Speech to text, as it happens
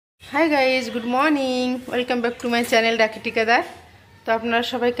Hi guys, good morning. Welcome back to my channel ডাকি ঠিকাদার। তো আপনারা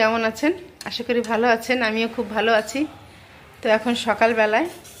সবাই কেমন আছেন? আশা করি ভালো আছেন। আমিও খুব ভালো আছি। তো এখন সকালবেলায়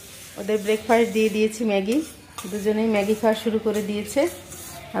ওদের ব্রেকফাস্ট দিয়ে দিয়েছি ম্যাগি। দুজনেই ম্যাগি খাওয়া শুরু করে দিয়েছে,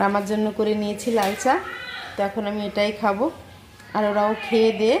 আর আমার জন্য করে নিয়েছি লাল চা। তো এখন আমি এটাই খাবো, আর ওরাও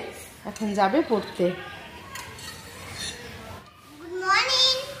খেয়ে দিয়ে এখন যাবে পড়তে।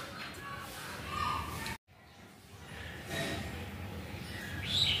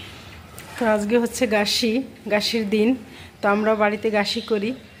 তো আজকে হচ্ছে গাছির দিন। তো আমরা বাড়িতে গাছি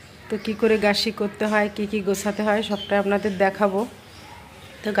করি। তো কি করে গাছি করতে হয়, কি কি গোছাতে হয়, সবটা আপনাদের দেখাবো।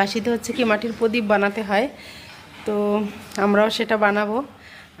 তো গাছিতে হচ্ছে কি মাটির প্রদীপ বানাতে হয়। তো আমরাও সেটা বানাবো।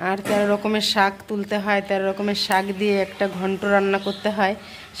 আর 13 রকমের শাক তুলতে হয়, 13 রকমের শাক দিয়ে একটা ঘন্ট রান্না করতে হয়,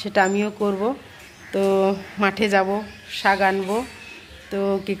 সেটা আমিও করব। তো মাঠে যাব, শাক আনবো। তো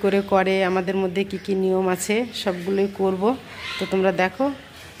কি করে করে, আমাদের মধ্যে কি কি নিয়ম আছে, সবগুলোই করব। তো তোমরা দেখো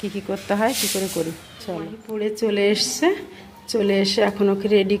কি কি করতে হয়, কি করে করি। চলো, পড়ে চলে এসে এখন ওকে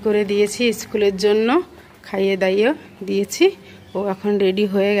রেডি করে দিয়েছি স্কুলের জন্য, খাইয়ে দাইয়ে দিয়েছি। ও এখন রেডি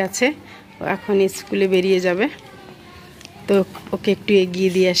হয়ে গেছে, ও এখন স্কুলে বেরিয়ে যাবে। তো ওকে একটু এগিয়ে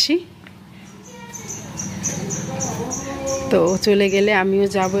দিয়ে আসি। তো ও চলে গেলে আমিও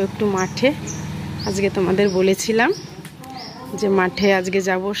যাব একটু মাঠে। আজকে তোমাদের বলেছিলাম যে মাঠে আজকে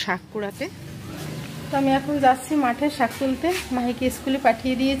যাব শাক কুড়াতে। তো আমি এখন যাচ্ছি মাঠে শাক তুলতে। মাহিকে স্কুলে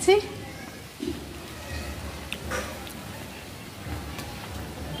পাঠিয়ে দিয়েছি।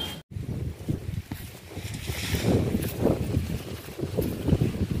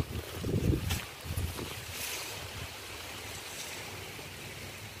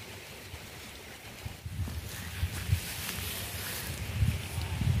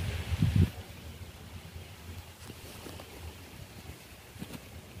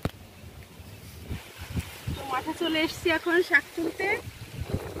 মাঠে চলে এসেছি এখন শাক তুলতে।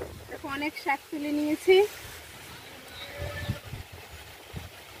 দেখো অনেক শাক তুলে নিয়েছি।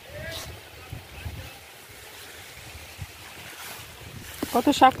 কত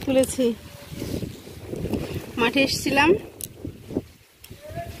শাক তুলেছি। মাঠে এসেছিলাম,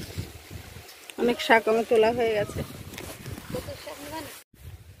 অনেক শাক আমার তোলা হয়ে গেছে।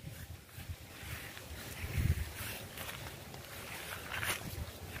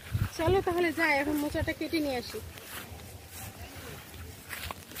 চলো তাহলে যাই, এখন মোচাটা কেটে নিয়ে আসি।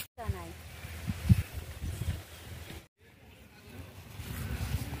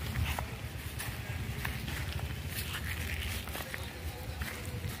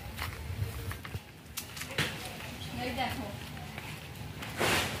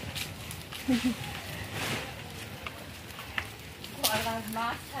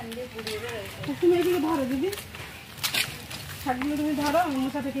 তুমি এগুলো ধরো দিদি, শাকগুলো তুমি ধরো, আমি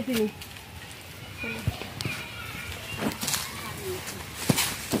মোচাটা কেটে নিই।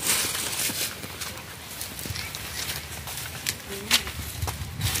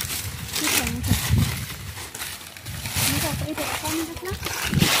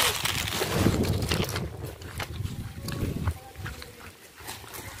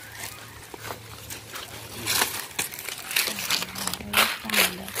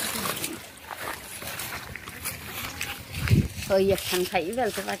 ওই একখান খাই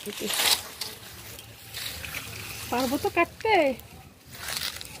বলতে পাঠিয়েছি, পারবো তো কাটতে।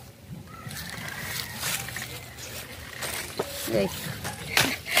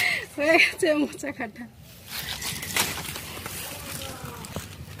 হয়ে গেছে মোচা কাটা।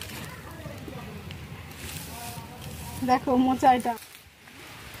 দেখো মোচা, এটা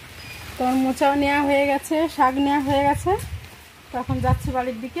তোমার মোচাও নেওয়া হয়ে গেছে, শাক নেওয়া হয়ে গেছে। তখন যাচ্ছি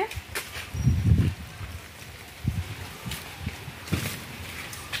বাড়ির দিকে।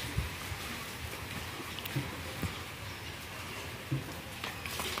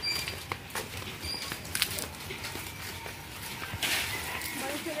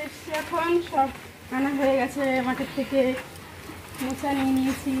 বাড়ি চলে এসছি এখন, সব আনা হয়ে গেছে মাঠের থেকে। মোচা নিয়ে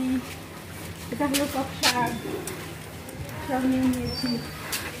নিয়েছি, এটা হলো টক শাক, সব নিয়ে নিয়েছি।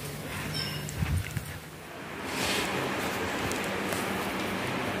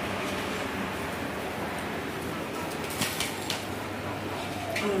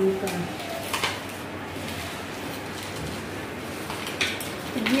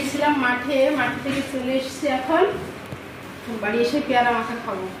 গিয়েছিলাম মাঠে, মাঠ থেকে চলে এসেছি এখন। বাড়ি এসে পেয়ারা মাখা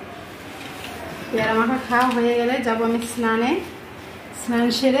খাবো। পেয়ারা মাখা খাওয়া হয়ে গেলে যাবো আমি স্নানে। স্নান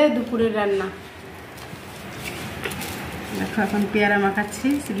সেরে দুপুরের রান্না। দেখো এখন পেয়ারা মাখাচ্ছি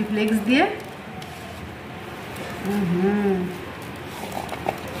চিলি ফ্লেক্স দিয়ে।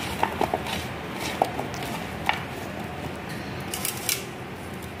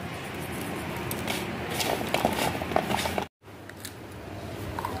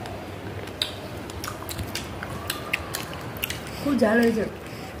 খুব ঝাল হয়েছে,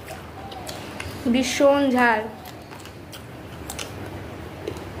 ভীষণ ঝাল।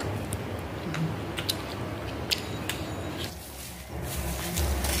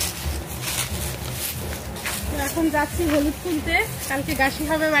 এখন যাচ্ছি হলুদ তুলতে, কালকে গাছি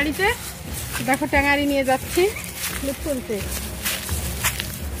হবে বাড়িতে। দেখো ট্যাঙারি নিয়ে যাচ্ছি হলুদ তুলতে।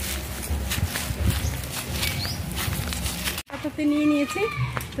 পাতাতে নিয়ে নিয়েছি,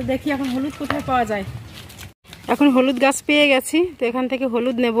 তো দেখি এখন হলুদ কোথায় পাওয়া যায়। এখন হলুদ গাছ পেয়ে গেছি, তো এখান থেকে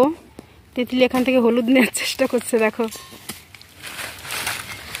হলুদ নেব। তিতলি এখান থেকে হলুদ নেওয়ার চেষ্টা করছে, দেখো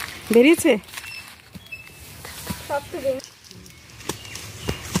বেরিয়েছে।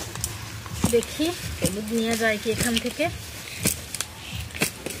 দেখি হলুদ নিয়ে যায় কি এখান থেকে।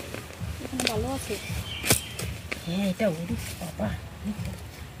 ভালো আছে, হ্যাঁ এটা হলুদ বাবা,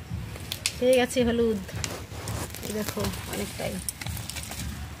 পেয়ে গেছি হলুদ, দেখো অনেকটাই,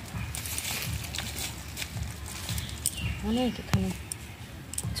 অনেক এখানে।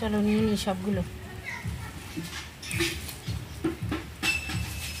 চলো নিয়ে নিই সবগুলো।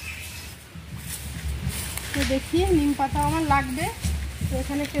 তো দেখি নিম পাতা আমার লাগবে, তো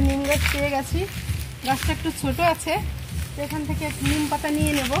এখানে একটা নিম গাছ পেয়ে গেছি। গাছটা একটু ছোট আছে, তো এখান থেকে নিম পাতা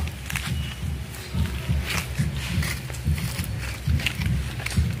নিয়ে নেব।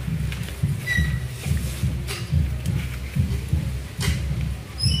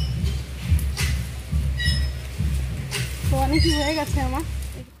 তো অনেকই হয়ে গেছে আমার,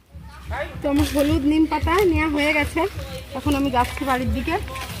 তো আমার হলুদ নিম পাতা নেওয়া হয়ে গেছে। এখন আমি যাচ্ছি বাড়ির দিকে।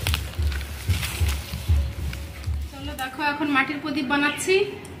 চলো দেখো এখন মাটির প্রদীপ বানাচ্ছি।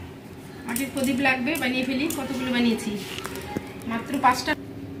 মাটির প্রদীপ লাগবে, বানিয়ে ফেলি। কতগুলো বানিয়েছি, মাত্র 5টা।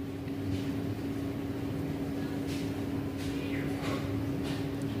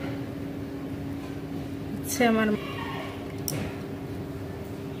 আচ্ছা আমার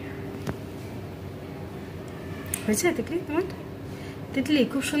হয়েছে তিতলি, তোমার তিতলি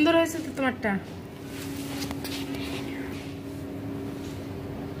খুব সুন্দর হয়েছে তো তোমারটা।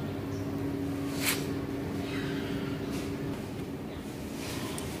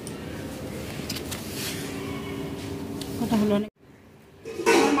 ওটা হলো অনেক।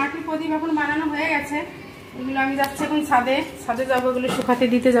 আমার মাটির প্রদীপ এখন বানানো হয়ে গেছে। এগুলো আমি যাচ্ছি এখন ছাদে যাবো, এগুলো শুকাতে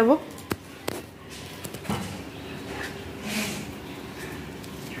দিতে যাবো।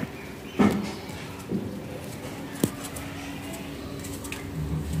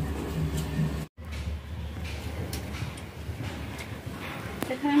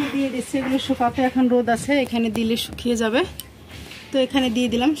 এখানে আমি দিয়ে দিচ্ছি এগুলো শুকাতে, এখন রোদ আছে, এখানে দিলে শুকিয়ে যাবে। তো এখানে দিয়ে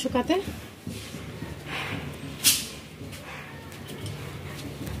দিলাম শুকাতে।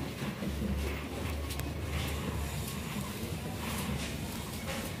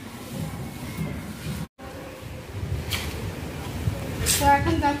 তো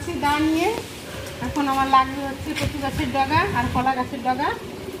এখন যাচ্ছি দা নিয়ে। এখন আমার লাগবে হচ্ছে কচু গাছের ডগা আর কলা গাছের ডগা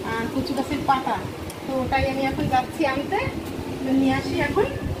আর কচু গাছের পাতা। তো ওটাই আমি এখন যাচ্ছি আনতে, নিয়ে আসি এখন।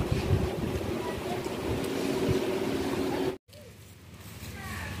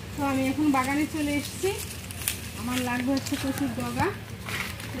 তো আমি এখন বাগানে চলে এসেছি। আমার লাগবে হচ্ছে কচুর ডগা,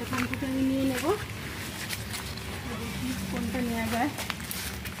 এখান থেকে আমি নিয়ে নেব। কোনটা নেওয়া যায়,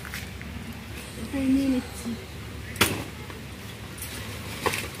 এটাই নিয়ে নিচ্ছি।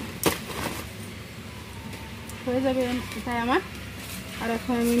 হয়ে যাবে এটাই আমার। আর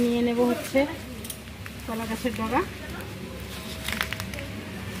এখন আমি নিয়ে নেব হচ্ছে কলা গাছের ডগা।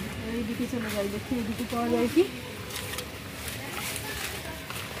 এইদিকে চলে যাই, দেখি এইদিকে পাওয়া যায় কি।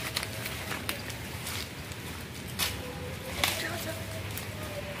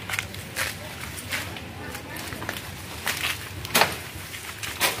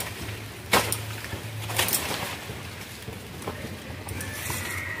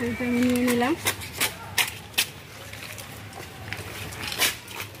 এইটা আমি নিয়ে নিলাম।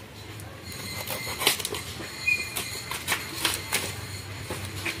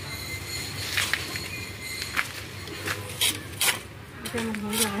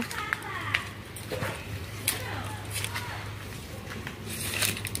 হয়ে যাবে।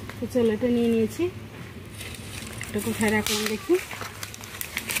 তো চলো এটা নিয়ে নিয়েছি, এটা কোথায় রাখলাম দেখি।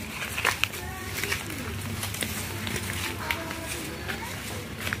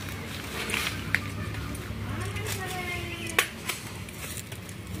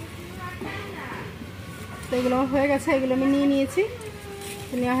 তো এগুলো আমার হয়ে গেছে, এগুলো আমি নিয়ে নিয়েছি,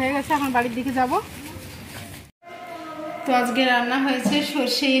 নেওয়া হয়ে গেছে। এখন বাড়ির দিকে যাব। তো আজকে রান্না হয়েছে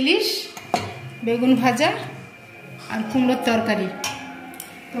সর্ষে ইলিশ, বেগুন ভাজা আর কুমড়োর তরকারি।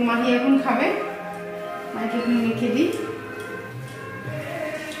 তো মাহি এখন খাবে, মাকে এখন মেখে দিই,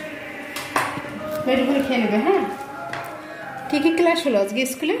 পেট ভরে খেয়ে নেবে। হ্যাঁ, কি কি ক্লাস হলো আজকে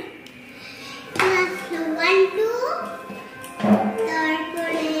স্কুলে?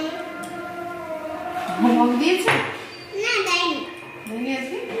 তারপরে হোমওয়ার্ক দিয়েছে? না দেয়নি। দেয়নি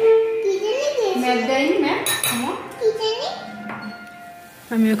আজকে? কি জানি দিয়েছে? ম্যাথ দেয়নি? Math homework? কি জানি?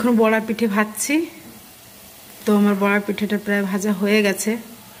 আমি এখন বড়া পিঠে ভাজছি। তো আমার বড়া পিঠেটা প্রায় ভাজা হয়ে গেছে।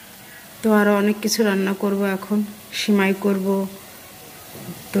 তো আরও অনেক কিছু রান্না করব এখন। সিমাই করব,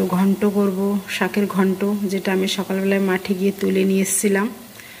 তো ঘন্ট করব, শাকের ঘন্ট, যেটা আমি সকালবেলায় মাঠে গিয়ে তুলে নিয়ে এসেছিলাম,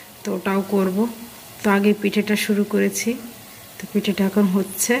 তো ওটাও করব। তো আগে পিঠেটা শুরু করেছি, তো পিঠেটা এখন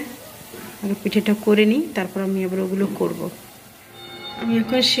হচ্ছে। আগে পিঠেটা করে নিই, তারপর আমি আবার ওগুলো করব। আমি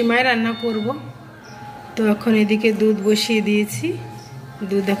এখন সিমাই রান্না করব। তো এখন এদিকে দুধ বসিয়ে দিয়েছি,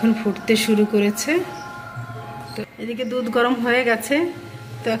 দুধ এখন ফুটতে শুরু করেছে। তো এদিকে দুধ গরম হয়ে গেছে।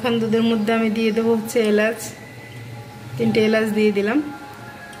 তো এখন দুধের মধ্যে আমি দিয়ে দেবো হচ্ছে এলাচ, 3টে এলাচ দিয়ে দিলাম।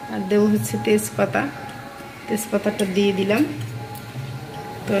 আর দেবো হচ্ছে তেজপাতা, তেজপাতাটা দিয়ে দিলাম।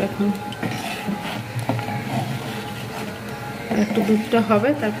 তো এখন একটু দুধটা হবে,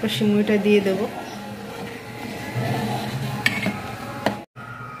 তারপর সিমুইটা দিয়ে দেবো।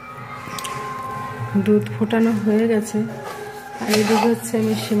 দুধ ফোটানো হয়ে গেছে। আর এদিকে হচ্ছে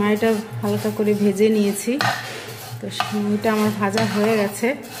আমি সিমাইটা হালকা করে ভেজে নিয়েছি। তো সিমাইটা আমার ভাজা হয়ে গেছে।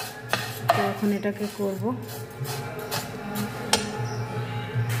 তো এখন এটাকে করব।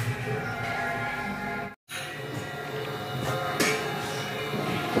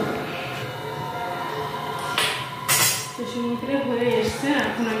 তো সিমাইটা হয়ে এসছে।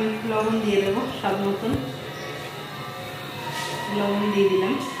 এখন আমি লবণ দিয়ে দেবো স্বাদ মতন। লবণ দিয়ে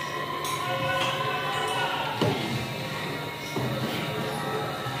দিলাম।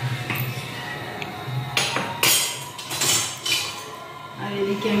 আর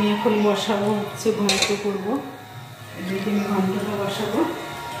এদিকে আমি এখন বসাবো হচ্ছে ঘন্ট করব। এদিকে আমি ঘন্টটা বসাবো।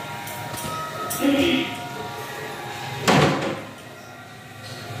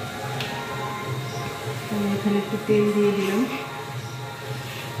 আমি এখানে একটু তেল দিয়ে দিলাম।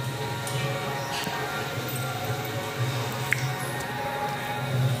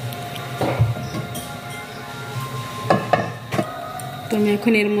 তো আমি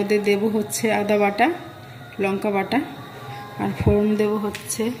এখন এর মধ্যে দেব হচ্ছে আদা বাটা, লঙ্কা বাটা, আর ফোড়ন দেব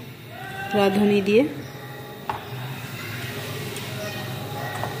হচ্ছে রাঁধুনি দিয়ে।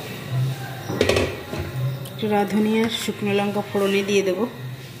 রাঁধুনি আর শুকনো লঙ্কা ফোড়নে দিয়ে দেব।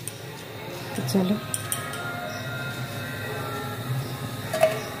 তো চলো,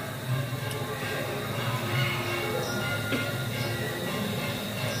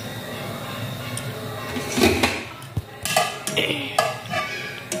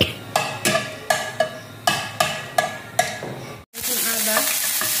 আদা,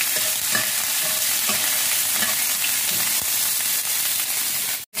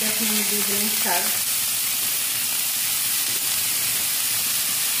 এখন আমি দিয়ে দিলাম শাক।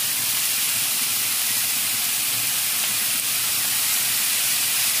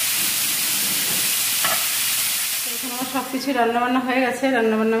 এখন আমার সব কিছু রান্নাবান্না হয়ে গেছে,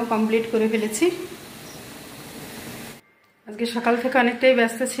 রান্নাবান্না কমপ্লিট করে ফেলেছি। আজকে সকাল থেকে অনেকটাই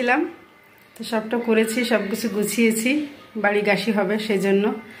ব্যস্ত ছিলাম। তো সবটা করেছি, সব কিছু গুছিয়েছি, বাড়ি গাসি হবে সেই জন্য।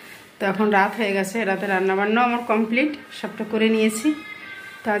 তো এখন রাত হয়ে গেছে, রাতে রান্নাবান্নাও আমার কমপ্লিট, সবটা করে নিয়েছি।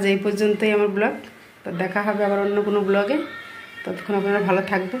 তো আজ এই পর্যন্তই আমার ব্লগ। তো দেখা হবে আবার অন্য কোনো ব্লগে। ততক্ষণ আপনারা ভালো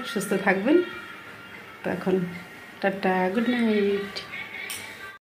থাকবেন, সুস্থ থাকবেন। তো এখন টাটা, গুড নাইট।